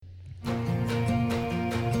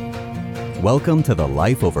Welcome to the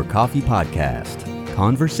Life Over Coffee podcast,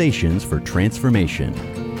 conversations for transformation.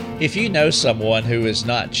 If you know someone who is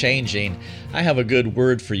not changing, I have a good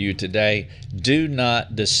word for you today. Do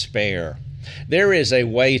not despair. There is a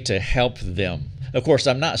way to help them. Of course,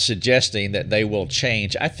 I'm not suggesting that they will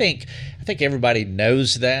change. I think everybody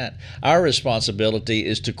knows that. Our responsibility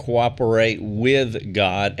is to cooperate with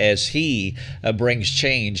God as He brings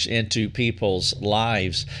change into people's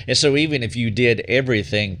lives. And so even if you did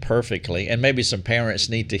everything perfectly, and maybe some parents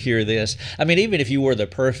need to hear this, even if you were the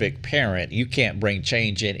perfect parent, you can't bring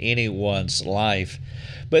change in anyone's life.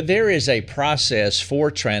 But there is a process for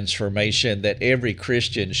transformation that every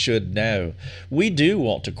Christian should know. We do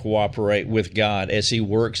want to cooperate with God as He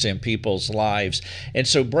works in people's lives. And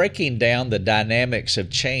so breaking down the dynamics of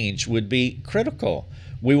change would be critical.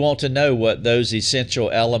 We want to know what those essential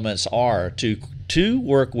elements are to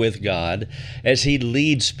work with God as He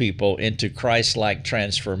leads people into Christ-like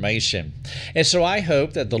transformation. And so I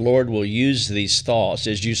hope that the Lord will use these thoughts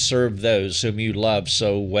as you serve those whom you love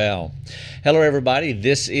so well. Hello, everybody.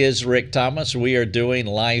 This is Rick Thomas. We are doing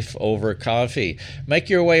Life Over Coffee. Make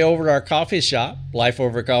your way over to our coffee shop,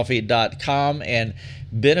 lifeovercoffee.com, and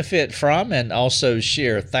benefit from and also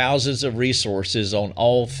share thousands of resources on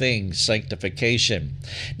all things sanctification.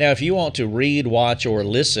 Now, if you want to read, watch, or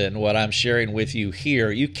listen what I'm sharing with you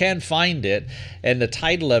here, you can find it, and the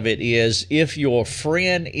title of it is, If Your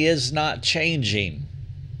Friend Is Not Changing,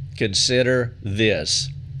 Consider This.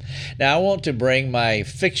 Now, I want to bring my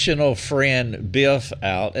fictional friend Biff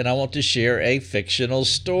out, and I want to share a fictional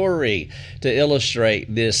story to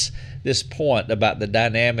illustrate this point about the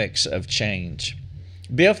dynamics of change.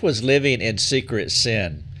 Biff was living in secret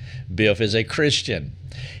sin. Biff is a Christian.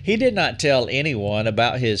 He did not tell anyone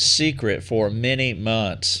about his secret for many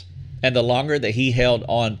months. And the longer that he held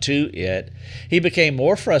on to it, he became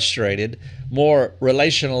more frustrated, more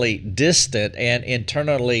relationally distant, and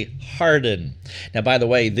internally hardened. Now, by the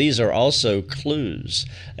way, these are also clues.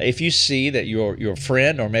 If you see that your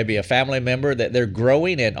friend or maybe a family member, that they're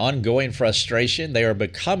growing in ongoing frustration, they are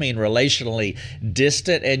becoming relationally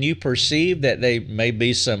distant, and you perceive that they may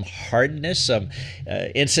be some hardness, some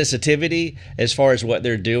insensitivity as far as what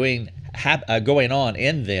they're doing, going on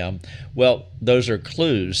in them, well, those are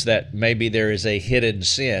clues that maybe there is a hidden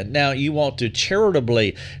sin. Now, you want to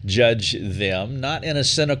charitably judge them, not in a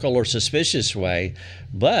cynical or suspicious way,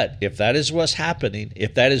 but if that is what's happening,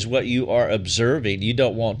 if that is what you are observing, you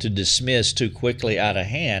don't want to dismiss too quickly out of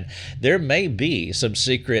hand. There may be some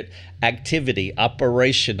secret activity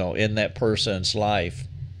operational in that person's life.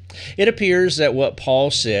 It appears that what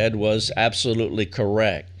Paul said was absolutely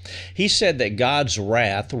correct. He said that God's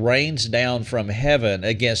wrath rains down from heaven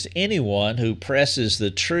against anyone who presses the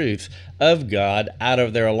truth of God out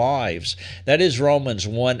of their lives. That is Romans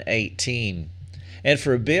 1:18. And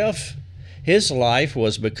for Biff, his life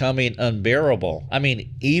was becoming unbearable.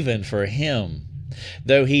 Even for him,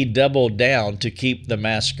 though he doubled down to keep the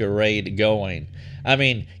masquerade going.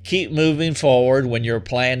 Keep moving forward when your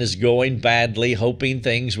plan is going badly, hoping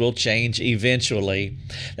things will change eventually.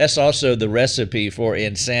 That's also the recipe for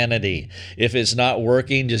insanity. If it's not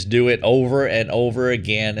working, just do it over and over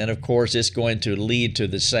again, and of course, it's going to lead to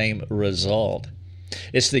the same result.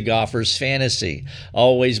 It's the golfer's fantasy,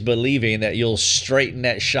 always believing that you'll straighten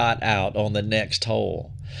that shot out on the next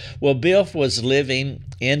hole. Well, Biff was living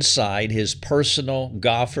inside his personal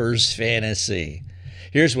golfer's fantasy.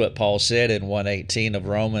 Here's what Paul said in 1:18 of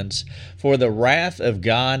Romans. For the wrath of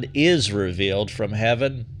God is revealed from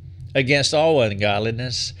heaven against all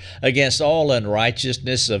ungodliness, against all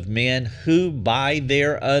unrighteousness of men who by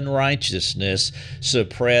their unrighteousness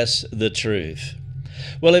suppress the truth.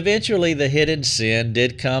 Well, eventually the hidden sin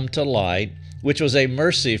did come to light, which was a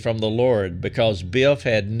mercy from the Lord, because Biff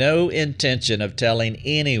had no intention of telling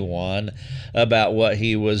anyone about what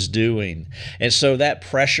he was doing. And so that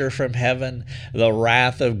pressure from heaven, the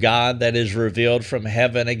wrath of God that is revealed from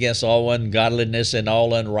heaven against all ungodliness and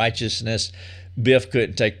all unrighteousness, Biff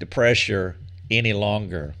couldn't take the pressure any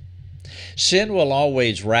longer. Sin will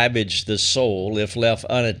always ravage the soul if left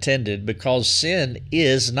unattended, because sin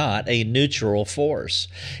is not a neutral force.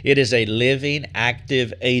 It is a living,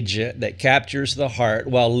 active agent that captures the heart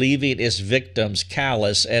while leaving its victims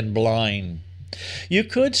callous and blind. You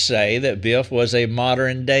could say that Biff was a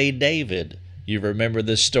modern-day David. You remember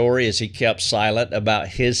the story as he kept silent about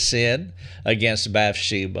his sin against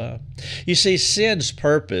Bathsheba. You see, sin's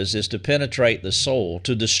purpose is to penetrate the soul,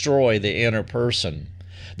 to destroy the inner person.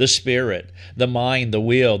 The spirit, the mind, the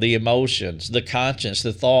will, the emotions, the conscience,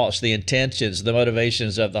 the thoughts, the intentions, the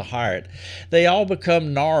motivations of the heart, they all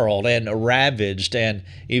become gnarled and ravaged and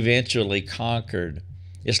eventually conquered.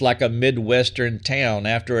 It's like a Midwestern town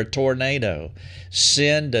after a tornado.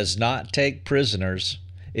 Sin does not take prisoners,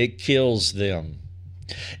 it kills them.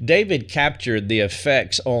 David captured the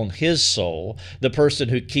effects on his soul, the person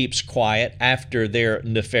who keeps quiet after their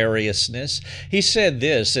nefariousness. He said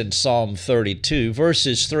this in Psalm 32,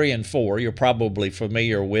 verses 3 and 4. You're probably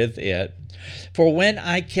familiar with it. For when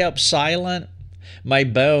I kept silent, my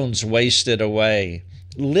bones wasted away.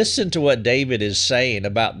 Listen to what David is saying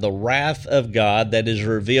about the wrath of God that is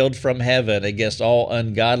revealed from heaven against all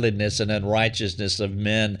ungodliness and unrighteousness of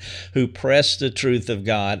men who press the truth of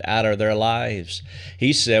God out of their lives.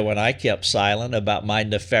 He said, when I kept silent about my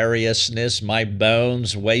nefariousness, my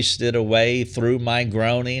bones wasted away through my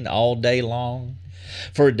groaning all day long.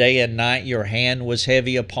 For day and night your hand was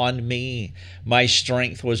heavy upon me. My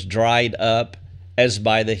strength was dried up as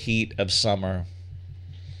by the heat of summer.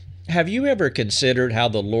 Have you ever considered how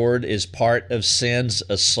the Lord is part of sin's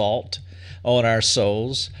assault on our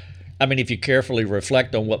souls? I mean, if you carefully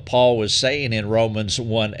reflect on what Paul was saying in Romans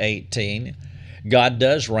 1:18, God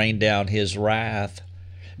does rain down his wrath.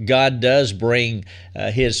 God does bring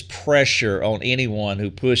his pressure on anyone who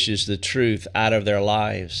pushes the truth out of their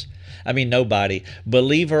lives. I mean, nobody,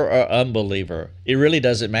 believer or unbeliever, it really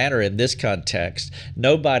doesn't matter in this context.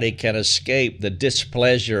 Nobody can escape the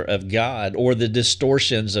displeasure of God or the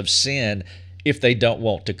distortions of sin if they don't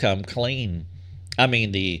want to come clean. I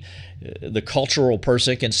mean, the cultural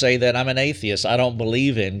person can say that I'm an atheist. I don't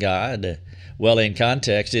believe in God. Well, in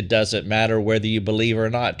context, it doesn't matter whether you believe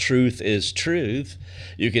or not. Truth is truth.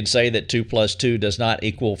 You can say that 2 plus 2 does not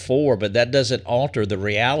equal 4, but that doesn't alter the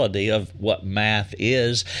reality of what math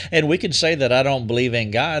is. And we can say that I don't believe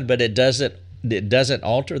in God, but it doesn't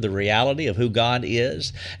alter the reality of who God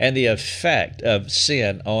is and the effect of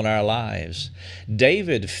sin on our lives.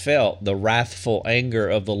 David felt the wrathful anger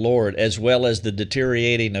of the Lord as well as the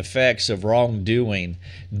deteriorating effects of wrongdoing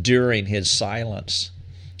during his silence.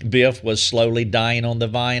 Biff was slowly dying on the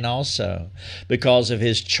vine also because of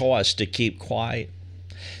his choice to keep quiet.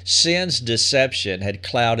 Sin's deception had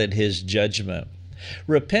clouded his judgment.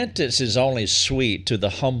 Repentance is only sweet to the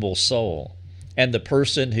humble soul, and the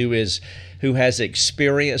person who has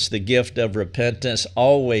experienced the gift of repentance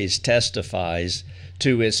always testifies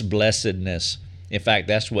to its blessedness. In fact,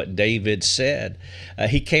 that's what David said.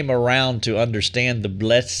 He came around to understand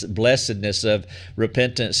the blessedness of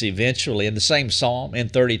repentance eventually. In the same psalm, in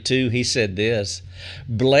 32, he said this,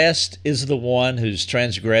 "Blessed is the one whose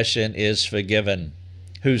transgression is forgiven,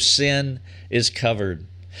 whose sin is covered.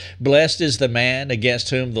 Blessed is the man against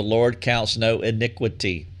whom the Lord counts no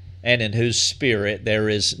iniquity, and in whose spirit there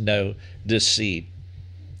is no deceit."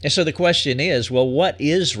 And so the question is, well, what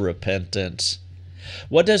is repentance?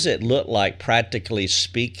 What does it look like practically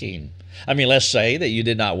speaking? I mean, let's say that you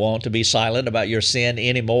did not want to be silent about your sin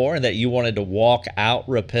anymore and that you wanted to walk out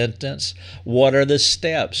repentance. What are the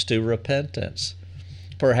steps to repentance?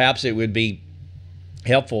 Perhaps it would be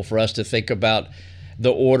helpful for us to think about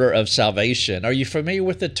the order of salvation. Are you familiar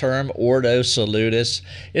with the term Ordo Salutis?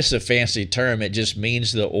 It's a fancy term. It just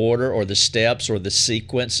means the order or the steps or the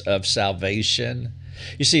sequence of salvation.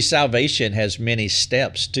 You see, salvation has many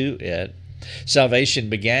steps to it. Salvation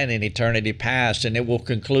began in eternity past, and it will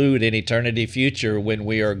conclude in eternity future when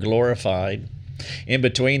we are glorified. In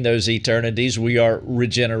between those eternities, we are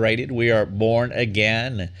regenerated, we are born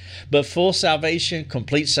again. But full salvation,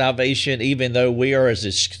 complete salvation, even though we are as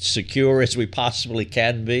secure as we possibly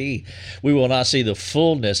can be, we will not see the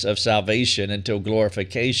fullness of salvation until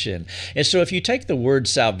glorification. And so if you take the word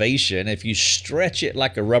salvation, if you stretch it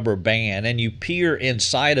like a rubber band and you peer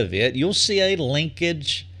inside of it, you'll see a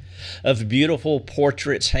linkage of beautiful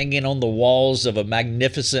portraits hanging on the walls of a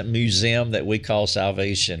magnificent museum that we call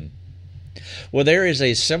salvation. Well, there is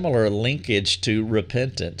a similar linkage to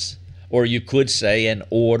repentance, or you could say an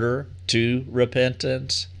order to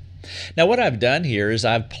repentance. Now, what I've done here is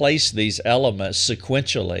I've placed these elements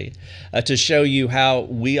sequentially to show you how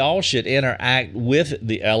we all should interact with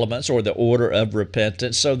the elements or the order of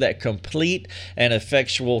repentance so that complete and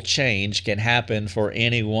effectual change can happen for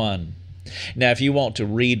anyone. Now, if you want to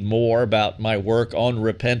read more about my work on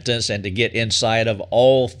repentance and to get inside of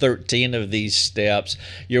all 13 of these steps,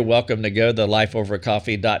 you're welcome to go to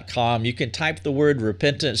lifeovercoffee.com. You can type the word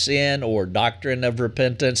repentance in or doctrine of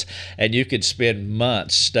repentance, and you could spend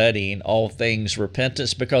months studying all things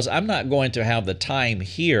repentance, because I'm not going to have the time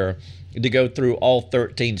here to go through all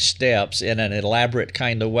 13 steps in an elaborate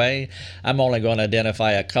kind of way. I'm only going to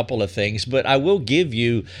identify a couple of things, but I will give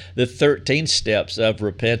you the 13 steps of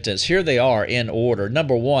repentance. Here they are in order.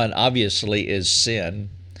 Number one, obviously, is sin.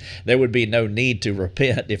 There would be no need to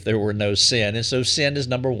repent if there were no sin, and so sin is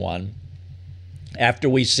number one. After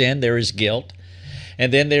we sin, there is guilt.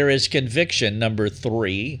 And then there is conviction, number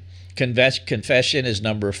 3. Confession is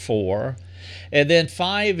number 4. And then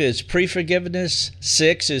 5 is pre-forgiveness,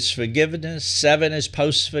 6 is forgiveness, 7 is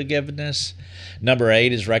post-forgiveness. Number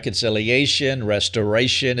 8 is reconciliation,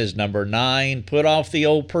 restoration is number 9, put off the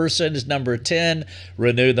old person is number 10,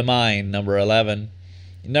 renew the mind, number 11.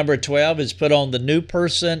 Number 12 is put on the new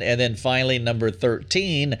person, and then finally number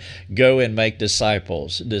 13, go and make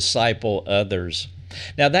disciples, disciple others.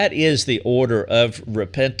 Now that is the order of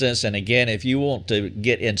repentance, and again, if you want to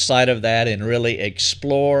get inside of that and really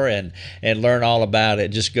explore and learn all about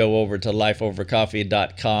it, just go over to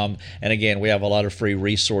lifeovercoffee.com, and again, we have a lot of free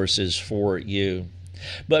resources for you.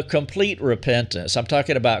 But complete repentance, I'm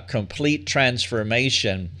talking about complete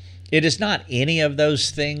transformation. It is not any of those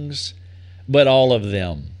things, but all of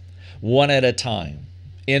them, one at a time,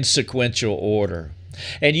 in sequential order.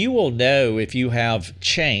 And you will know if you have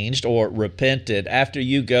changed or repented after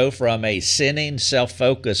you go from a sinning,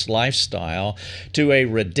 self-focused lifestyle to a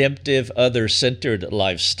redemptive, other-centered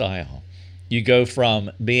lifestyle. You go from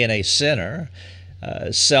being a sinner,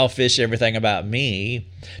 selfish, everything about me,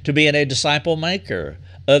 to being a disciple maker,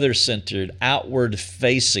 other-centered,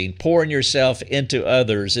 outward-facing, pouring yourself into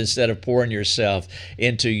others instead of pouring yourself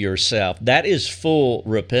into yourself. That is full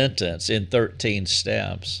repentance in 13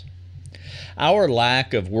 steps. Our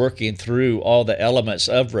lack of working through all the elements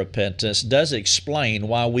of repentance does explain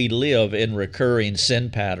why we live in recurring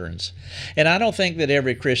sin patterns. And I don't think that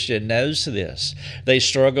every Christian knows this. They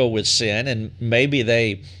struggle with sin, and maybe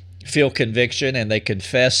they feel conviction and they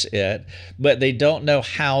confess it, but they don't know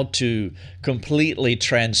how to completely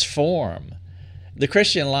transform. The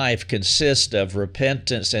Christian life consists of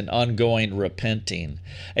repentance and ongoing repenting,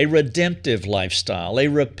 a redemptive lifestyle, a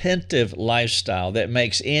repentive lifestyle that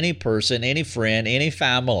makes any person, any friend, any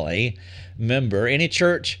family member, any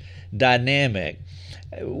church dynamic.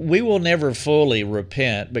 We will never fully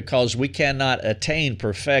repent because we cannot attain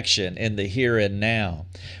perfection in the here and now.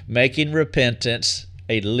 Making repentance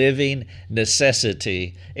a living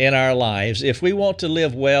necessity in our lives if we want to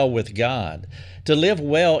live well with God, to live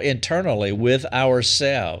well internally with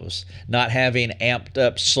ourselves, not having amped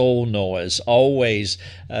up soul noise always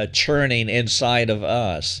churning inside of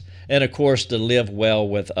us, and of course to live well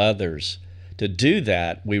with others. To do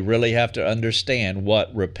that, we really have to understand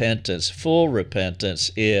what repentance, full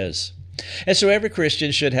repentance, is. And so every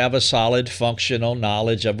Christian should have a solid functional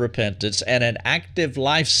knowledge of repentance and an active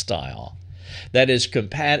lifestyle that is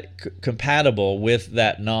compatible with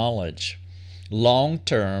that knowledge.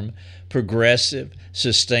 Long-term, progressive,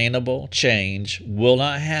 sustainable change will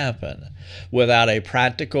not happen without a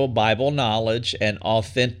practical Bible knowledge and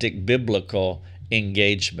authentic biblical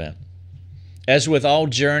engagement. As with all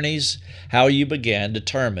journeys, how you begin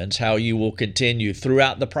determines how you will continue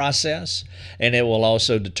throughout the process, and it will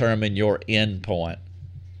also determine your end point.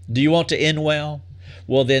 Do you want to end well?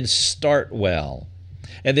 Well, then start well.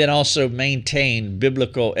 And then also maintain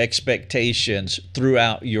biblical expectations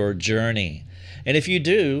throughout your journey. And if you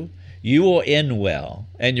do, you will end well,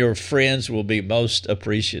 and your friends will be most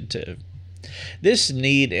appreciative. This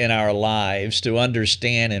need in our lives to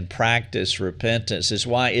understand and practice repentance is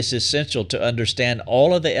why it's essential to understand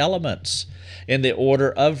all of the elements in the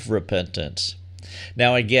order of repentance.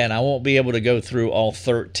 Now again, I won't be able to go through all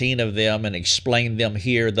 13 of them and explain them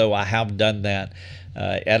here, though I have done that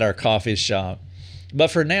at our coffee shop. But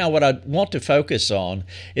for now, what I want to focus on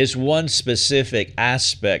is one specific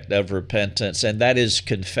aspect of repentance, and that is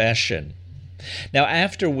confession. Now,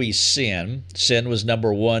 after we sin was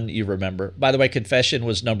number 1, you remember. By the way, confession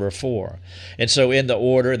was number 4. And so in the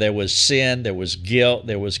order, there was sin, there was guilt,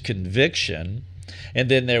 there was conviction, and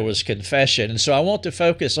then there was confession. And so I want to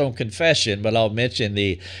focus on confession, but I'll mention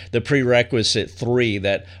the prerequisite 3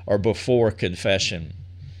 that are before confession.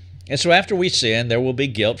 And so after we sin, there will be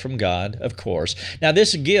guilt from God, of course. Now,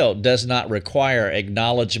 this guilt does not require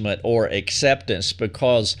acknowledgement or acceptance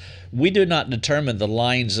because we do not determine the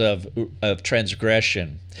lines of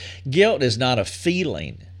transgression. Guilt is not a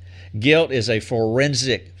feeling. Guilt is a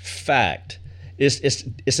forensic fact.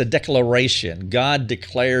 It's a declaration. God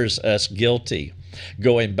declares us guilty.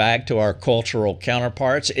 Going back to our cultural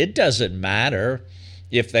counterparts, it doesn't matter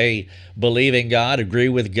if they believe in God, agree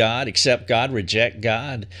with God, accept God, reject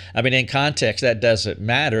God. I mean, in context, that doesn't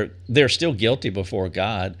matter. They're still guilty before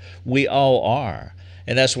God. We all are.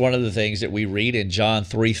 And that's one of the things that we read in John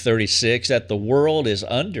 3:36, that the world is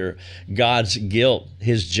under God's guilt,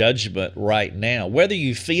 His judgment right now. Whether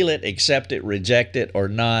you feel it, accept it, reject it, or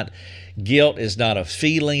not, guilt is not a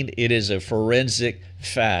feeling. It is a forensic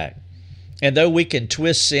fact. And though we can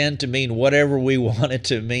twist sin to mean whatever we want it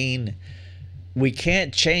to mean, we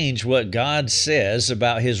can't change what God says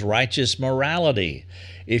about his righteous morality.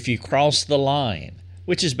 If you cross the line,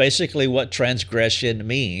 which is basically what transgression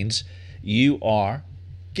means, you are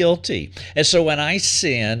guilty. And so when I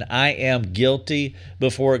sin, I am guilty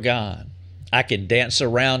before God. I can dance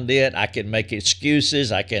around it. I can make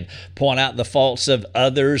excuses. I can point out the faults of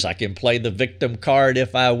others. I can play the victim card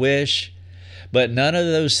if I wish. But none of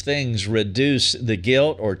those things reduce the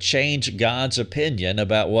guilt or change God's opinion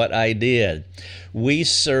about what I did. We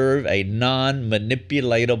serve a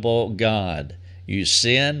non-manipulatable God. You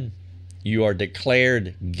sin, you are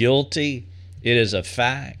declared guilty. It is a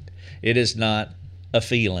fact. It is not a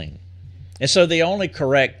feeling. And so the only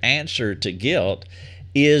correct answer to guilt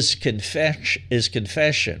is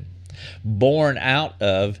confession, born out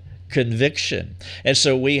of conviction. And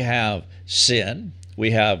so we have sin,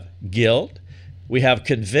 we have guilt, we have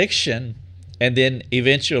conviction, and then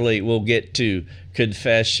eventually we'll get to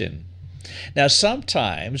confession. Now,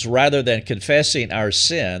 sometimes, rather than confessing our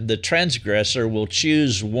sin, the transgressor will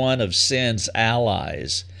choose one of sin's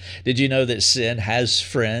allies. Did you know that sin has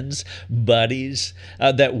friends, buddies,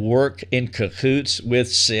 that work in cahoots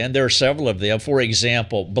with sin? There are several of them. For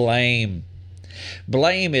example, blame.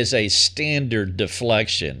 Blame is a standard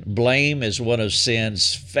deflection. Blame is one of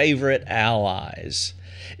sin's favorite allies.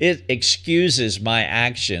 It excuses my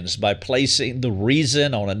actions by placing the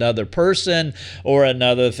reason on another person or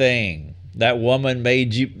another thing. That woman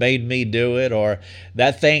made me do it, or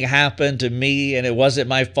that thing happened to me and it wasn't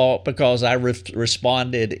my fault because I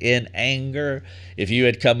responded in anger. If you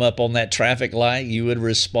had come up on that traffic light, you would have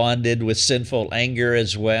responded with sinful anger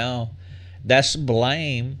as well. That's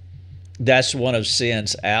blame. That's one of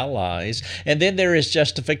sin's allies. And then there is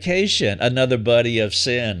justification, another buddy of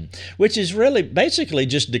sin, which is really basically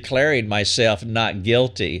just declaring myself not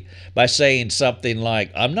guilty by saying something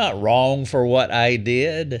like, I'm not wrong for what I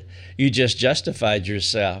did. You just justified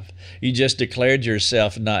yourself. You just declared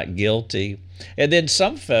yourself not guilty. And then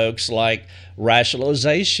some folks like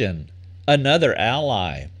rationalization, another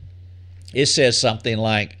ally. It says something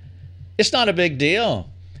like, it's not a big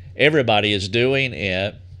deal. Everybody is doing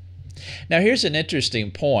it. Now, here's an interesting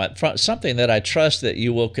point, something that I trust that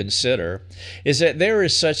you will consider, is that there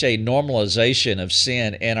is such a normalization of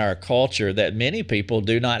sin in our culture that many people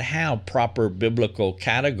do not have proper biblical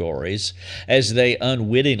categories as they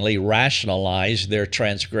unwittingly rationalize their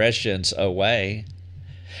transgressions away.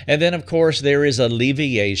 And then, of course, there is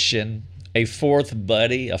alleviation, a fourth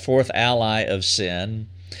buddy, a fourth ally of sin.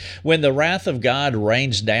 When the wrath of God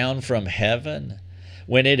rains down from heaven,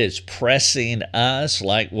 when it is pressing us,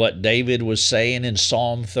 like what David was saying in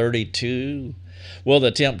Psalm 32, well,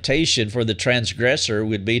 the temptation for the transgressor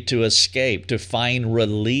would be to escape, to find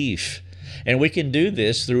relief. And we can do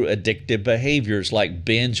this through addictive behaviors like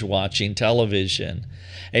binge watching television,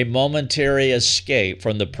 a momentary escape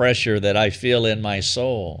from the pressure that I feel in my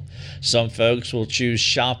soul. Some folks will choose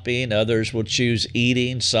shopping, others will choose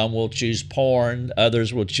eating, some will choose porn,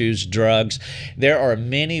 others will choose drugs. There are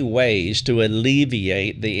many ways to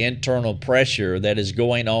alleviate the internal pressure that is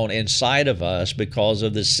going on inside of us because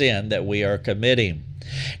of the sin that we are committing.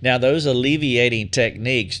 Now, those alleviating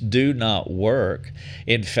techniques do not work.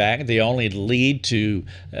 In fact, they only lead to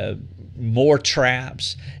more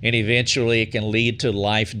traps, and eventually it can lead to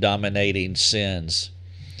life-dominating sins.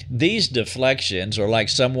 These deflections are like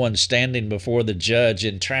someone standing before the judge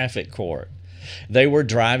in traffic court. They were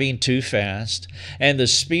driving too fast, and the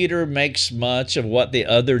speeder makes much of what the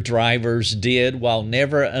other drivers did while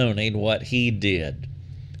never owning what he did.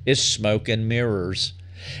 It's smoke and mirrors.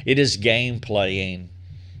 It is game playing.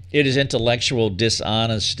 It is intellectual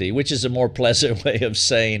dishonesty, which is a more pleasant way of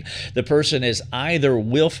saying the person is either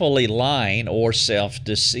willfully lying or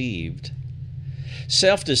self-deceived.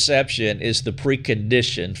 Self-deception is the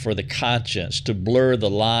precondition for the conscience to blur the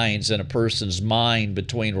lines in a person's mind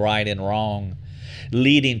between right and wrong,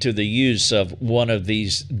 leading to the use of one of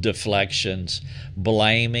these deflections: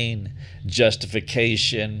 blaming,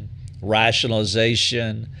 justification,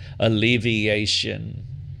 rationalization, alleviation.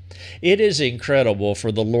 It is incredible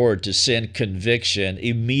for the Lord to send conviction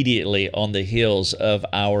immediately on the heels of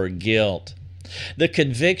our guilt. The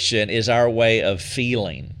conviction is our way of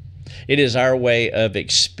feeling. It is our way of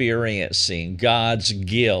experiencing God's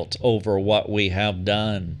guilt over what we have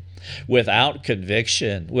done. Without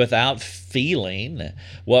conviction, without feeling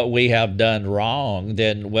what we have done wrong,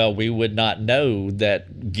 then, well, we would not know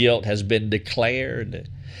that guilt has been declared.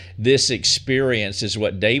 This experience is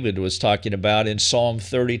what David was talking about in Psalm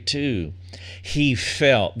 32. He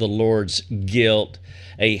felt the Lord's guilt,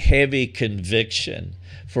 a heavy conviction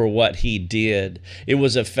for what he did. It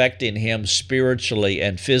was affecting him spiritually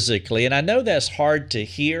and physically. And I know that's hard to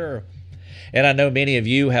hear. And I know many of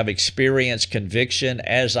you have experienced conviction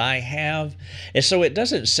as I have. And so it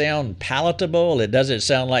doesn't sound palatable. It doesn't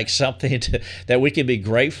sound like something that we can be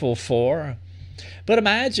grateful for. But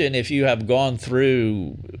imagine if you have gone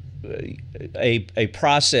through a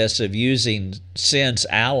process of using sin's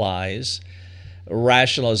allies,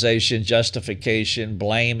 rationalization, justification,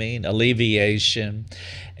 blaming, alleviation,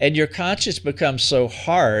 and your conscience becomes so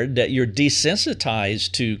hard that you're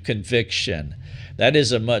desensitized to conviction. That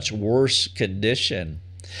is a much worse condition.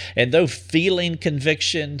 And though feeling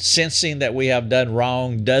conviction, sensing that we have done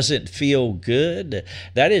wrong doesn't feel good,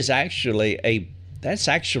 that's actually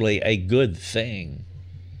a good thing.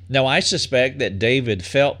 Now, I suspect that David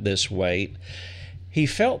felt this weight. He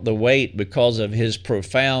felt the weight because of his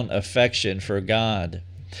profound affection for God.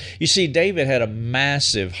 You see, David had a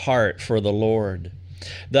massive heart for the Lord.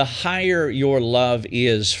 The higher your love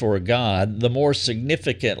is for God, the more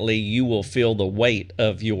significantly you will feel the weight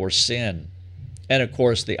of your sin. And of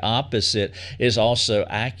course, the opposite is also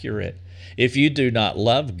accurate. If you do not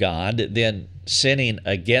love God, then sinning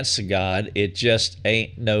against God, it just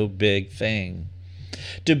ain't no big thing.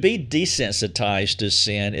 To be desensitized to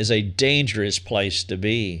sin is a dangerous place to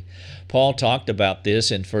be. Paul talked about this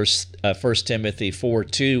in 1 Timothy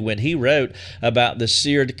 4:2 when he wrote about the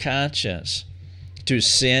seared conscience. To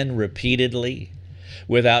sin repeatedly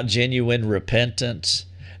without genuine repentance,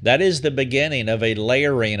 that is the beginning of a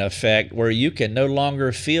layering effect where you can no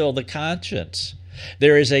longer feel the conscience.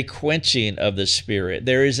 There is a quenching of the Spirit.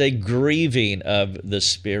 There is a grieving of the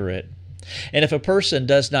Spirit. And if a person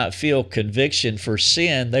does not feel conviction for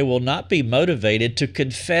sin, they will not be motivated to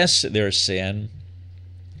confess their sin,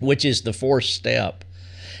 which is the fourth step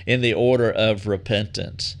in the order of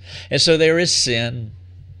repentance. And so there is sin,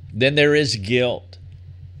 then there is guilt,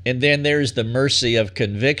 and then there is the mercy of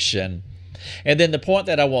conviction. And then the point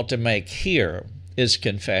that I want to make here is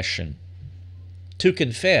confession. To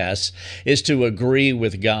confess is to agree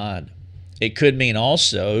with God. It could mean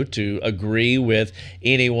also to agree with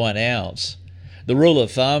anyone else. The rule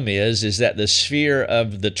of thumb is that the sphere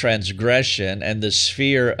of the transgression and the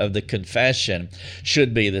sphere of the confession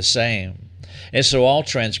should be the same. And so all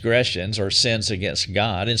transgressions are sins against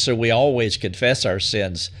God, and so we always confess our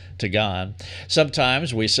sins to God.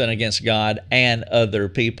 Sometimes we sin against God and other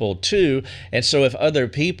people too, and so if other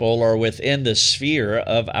people are within the sphere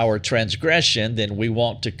of our transgression, then we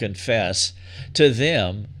want to confess to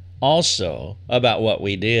them also about what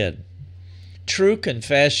we did. True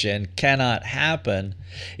confession cannot happen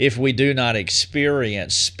if we do not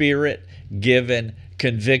experience Spirit-given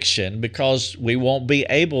conviction, because we won't be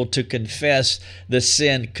able to confess the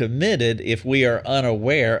sin committed if we are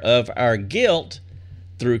unaware of our guilt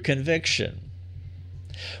through conviction.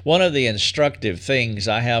 One of the instructive things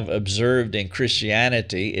I have observed in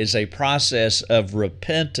Christianity is a process of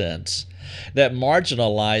repentance that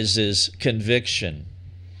marginalizes conviction.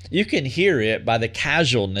 You can hear it by the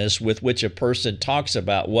casualness with which a person talks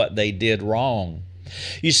about what they did wrong.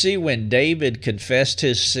 You see, when David confessed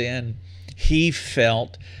his sin, he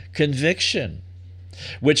felt conviction,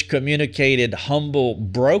 which communicated humble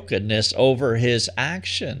brokenness over his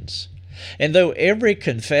actions. And though every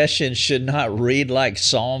confession should not read like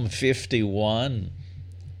Psalm 51,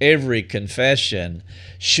 every confession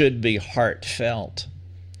should be heartfelt.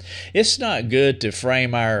 It's not good to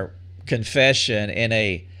frame our confession in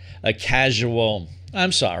a casual,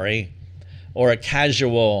 "I'm sorry," or a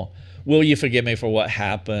casual, "will you forgive me for what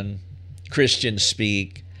happened?" Christian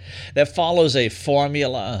speak that follows a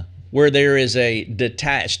formula where there is a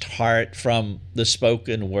detached heart from the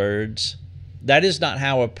spoken words. That is not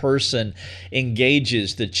how a person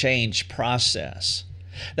engages the change process.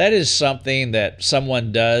 That is something that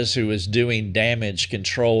someone does who is doing damage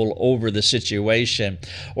control over the situation,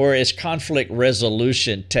 or is conflict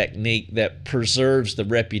resolution technique that preserves the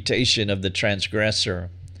reputation of the transgressor.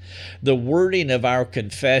 The wording of our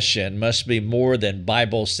confession must be more than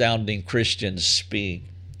Bible-sounding Christians speak.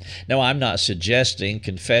 Now, I'm not suggesting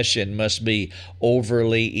confession must be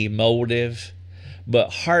overly emotive,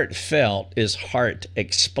 but heartfelt is heart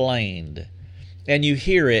explained. And you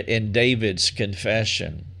hear it in David's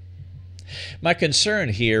confession. My concern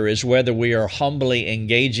here is whether we are humbly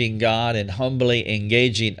engaging God and humbly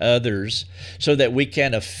engaging others so that we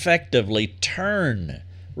can effectively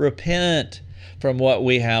repent from what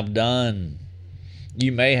we have done.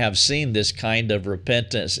 You may have seen this kind of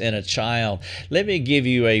repentance in a child. Let me give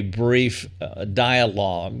you a brief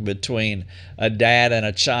dialogue between a dad and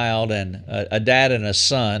a child, and a dad and a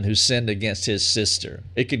son who sinned against his sister.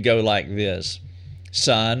 It could go like this.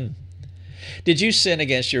 "Son, did you sin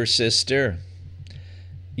against your sister?"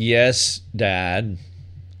 "Yes, Dad."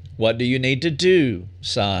 "What do you need to do,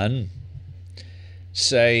 son?"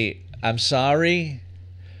 say, I'm sorry?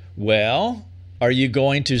 Well, are you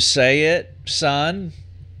going to say it, son?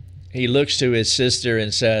 He looks to his sister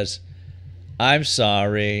and says, I'm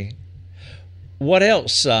sorry. What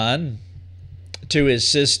else, son? To his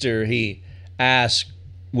sister, he asks,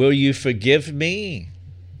 will you forgive me?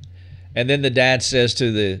 And then the dad says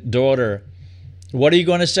to the daughter, what are you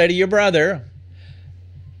going to say to your brother?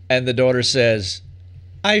 And the daughter says,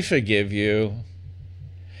 I forgive you.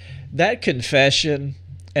 That confession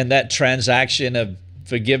and that transaction of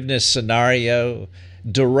forgiveness scenario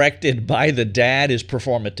directed by the dad is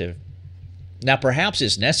performative. Now, perhaps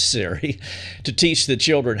it's necessary to teach the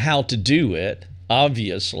children how to do it,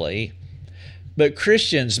 obviously, but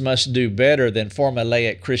Christians must do better than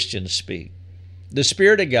formulaic Christian speak. The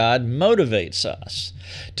Spirit of God motivates us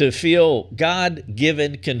to feel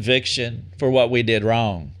God-given conviction for what we did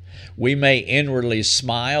wrong. We may inwardly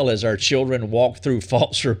smile as our children walk through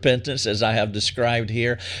false repentance, as I have described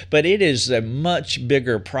here, but it is a much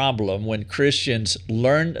bigger problem when Christians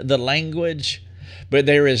learn the language, but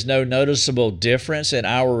there is no noticeable difference in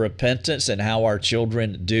our repentance and how our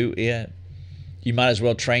children do it. You might as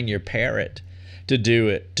well train your parrot to do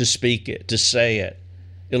it, to speak it, to say it.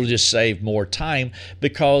 It'll just save more time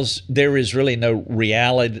because there is really no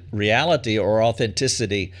reality or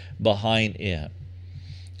authenticity behind it.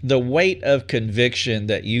 The weight of conviction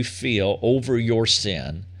that you feel over your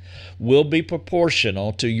sin will be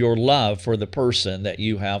proportional to your love for the person that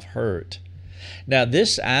you have hurt. Now,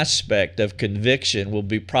 this aspect of conviction will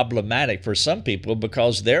be problematic for some people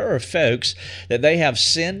because there are folks that they have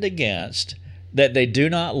sinned against that they do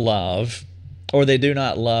not love or they do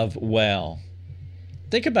not love well.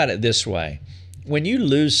 Think about it this way. When you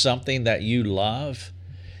lose something that you love,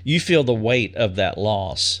 you feel the weight of that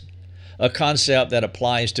loss, a concept that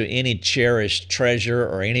applies to any cherished treasure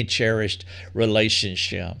or any cherished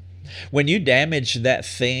relationship. When you damage that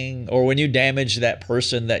thing or when you damage that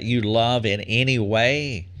person that you love in any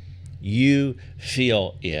way, you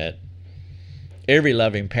feel it. Every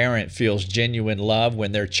loving parent feels genuine love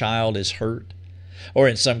when their child is hurt, or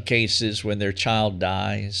in some cases when their child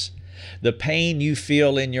dies. The pain you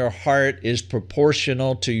feel in your heart is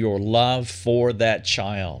proportional to your love for that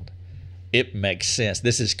child. It makes sense.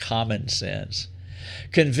 This is common sense.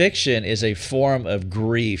 Conviction is a form of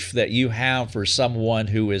grief that you have for someone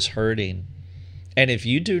who is hurting. And if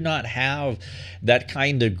you do not have that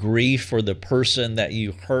kind of grief for the person that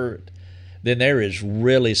you hurt, then there is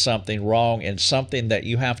really something wrong and something that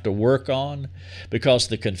you have to work on, because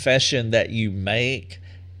the confession that you make,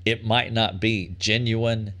 it might not be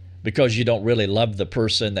genuine because you don't really love the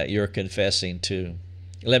person that you're confessing to.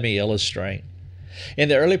 Let me illustrate. In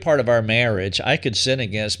the early part of our marriage, I could sin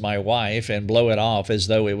against my wife and blow it off as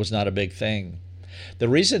though it was not a big thing. The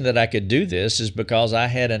reason that I could do this is because I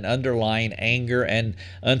had an underlying anger and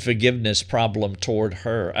unforgiveness problem toward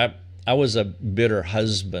her. I was a bitter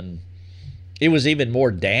husband. It was even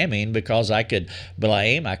more damning because I could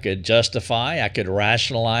blame, I could justify, I could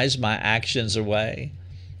rationalize my actions away.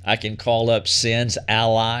 I can call up sin's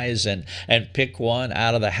allies and pick one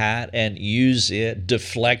out of the hat and use it.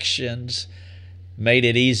 Deflections made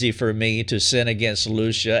it easy for me to sin against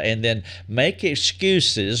Lucia and then make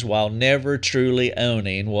excuses while never truly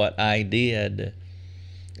owning what I did.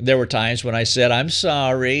 There were times when I said, I'm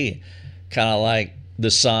sorry, kind of like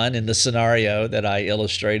the son in the scenario that I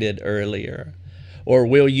illustrated earlier. Or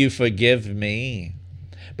will you forgive me?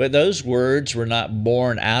 But those words were not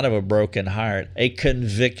born out of a broken heart, a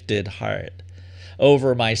convicted heart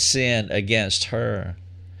over my sin against her.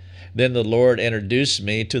 Then the Lord introduced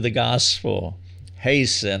me to the gospel. Hey,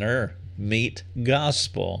 sinner, meet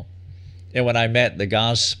gospel. And when I met the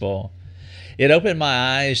gospel, it opened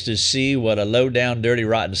my eyes to see what a low-down, dirty,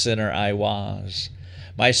 rotten sinner I was.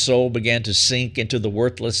 My soul began to sink into the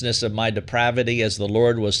worthlessness of my depravity as the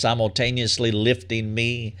Lord was simultaneously lifting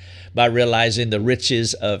me by realizing the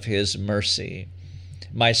riches of His mercy.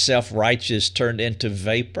 My self-righteous turned into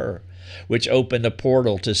vapor, which opened a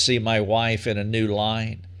portal to see my wife in a new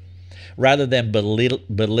light. Rather than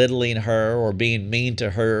belittling her or being mean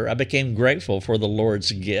to her, I became grateful for the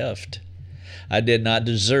Lord's gift. I did not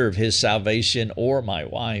deserve His salvation or my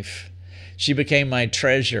wife. She became my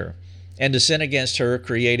treasure, and to sin against her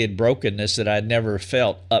created brokenness that I'd never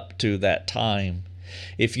felt up to that time.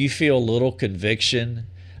 If you feel little conviction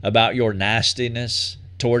about your nastiness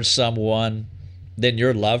towards someone, then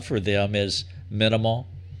your love for them is minimal,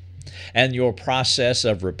 and your process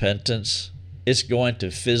of repentance is going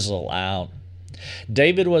to fizzle out.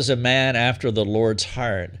 David was a man after the Lord's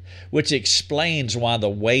heart, which explains why the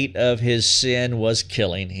weight of his sin was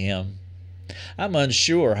killing him. I'm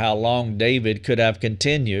unsure how long David could have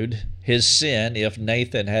continued his sin if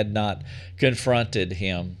Nathan had not confronted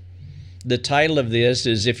him. The title of this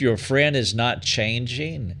is, If Your Friend Is Not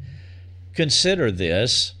Changing, Consider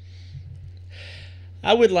This.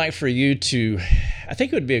 I would like for you to, I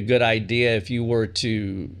think it would be a good idea if you were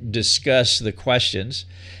to discuss the questions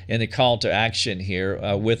and the call to action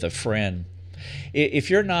here with a friend. If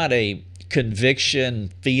you're not a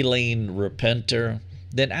conviction, feeling repenter,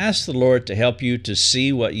 then ask the Lord to help you to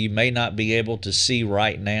see what you may not be able to see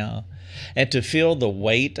right now, and to feel the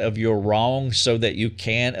weight of your wrong so that you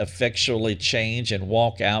can effectually change and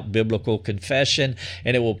walk out biblical confession,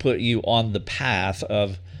 and it will put you on the path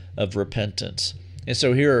of repentance. And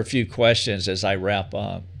so here are a few questions as I wrap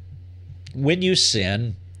up. When you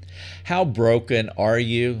sin, how broken are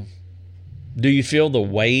you? Do you feel the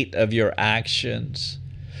weight of your actions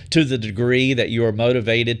to the degree that you are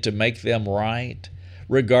motivated to make them right,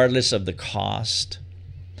 regardless of the cost?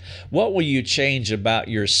 What will you change about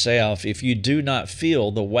yourself if you do not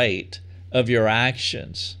feel the weight of your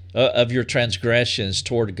actions, of your transgressions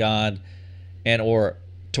toward God and or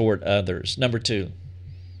toward others? Number 2,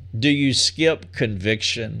 do you skip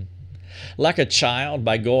conviction like a child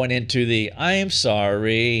by going into the "I'm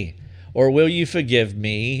sorry" or "will you forgive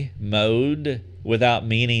me" mode without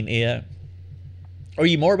meaning it? Are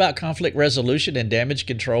you more about conflict resolution and damage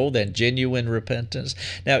control than genuine repentance?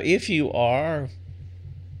 Now, if you are,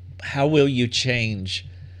 how will you change?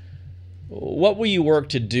 What will you work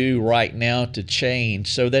to do right now to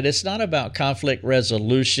change so that it's not about conflict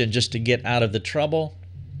resolution just to get out of the trouble?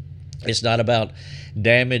 It's not about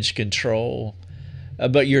damage control,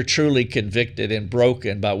 but you're truly convicted and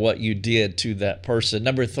broken by what you did to that person.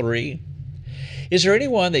 Number 3, is there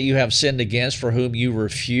anyone that you have sinned against for whom you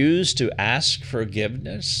refuse to ask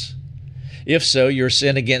forgiveness? If so, your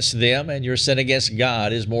sin against them and your sin against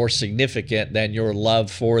God is more significant than your love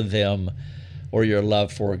for them or your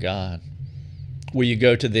love for God. Will you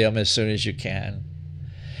go to them as soon as you can?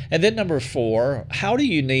 And then number 4, how do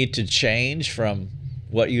you need to change from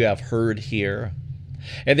what you have heard here?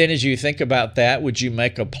 And then as you think about that, would you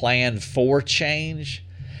make a plan for change?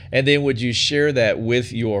 And then would you share that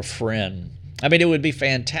with your friend? I mean, it would be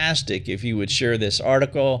fantastic if you would share this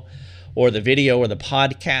article or the video or the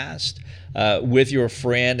podcast with your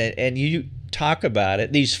friend, and you talk about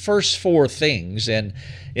it. These first 4 things, and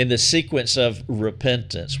in the sequence of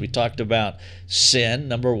repentance, we talked about sin,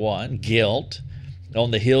 number 1, guilt,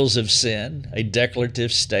 on the heels of sin, a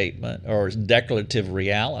declarative statement or declarative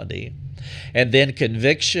reality, and then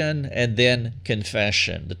conviction, and then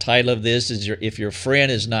confession. The title of this is If Your Friend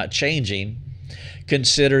Is Not Changing,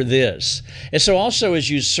 Consider This. And so also as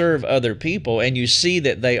you serve other people and you see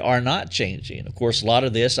that they are not changing, of course, a lot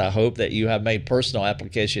of this, I hope that you have made personal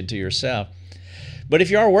application to yourself. But if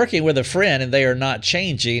you are working with a friend and they are not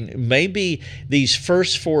changing, maybe these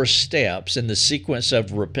first 4 steps in the sequence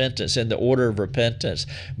of repentance, in the order of repentance,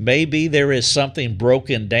 maybe there is something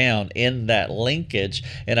broken down in that linkage,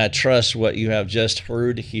 and I trust what you have just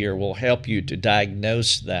heard here will help you to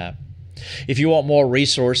diagnose that. If you want more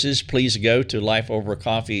resources, please go to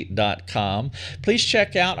lifeovercoffee.com. Please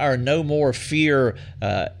check out our No More Fear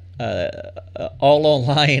all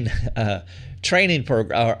online training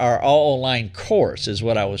program, our all online course is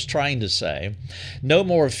what I was trying to say. No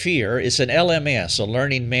More Fear is an LMS, a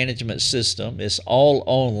learning management system. It's all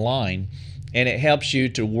online, and it helps you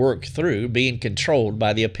to work through being controlled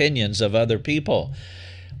by the opinions of other people,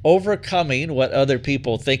 overcoming what other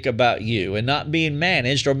people think about you, and not being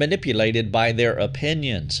managed or manipulated by their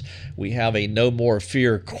opinions. We have a No More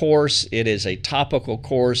Fear course. It is a topical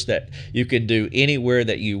course that you can do anywhere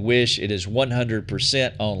that you wish. It is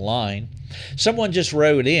 100% online. Someone just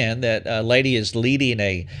wrote in that a lady is leading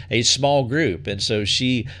a small group, and so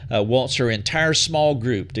she wants her entire small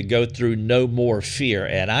group to go through No More Fear,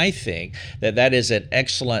 and I think that that is an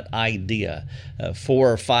excellent idea.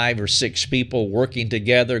 4 or 5 or 6 people working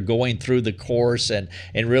together, going through the course and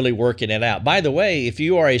really working it out. By the way, if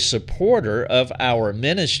you are a supporter of our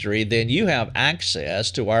ministry, then you have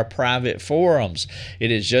access to our private forums. It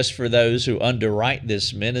is just for those who underwrite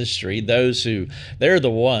this ministry, they're the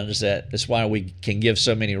ones that's why we can give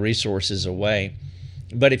so many resources away.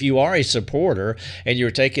 But if you are a supporter and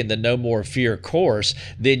you're taking the No More Fear course,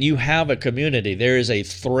 then you have a community. There is a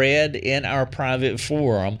thread in our private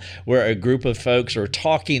forum where a group of folks are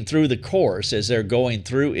talking through the course as they're going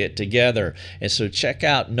through it together. And so check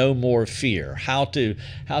out No More Fear, how to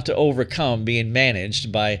overcome being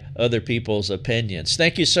managed by other people's opinions.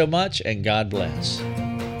 Thank you so much, and God bless.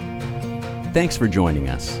 Thanks for joining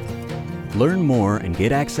us. Learn more and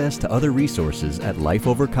get access to other resources at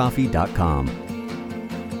lifeovercoffee.com.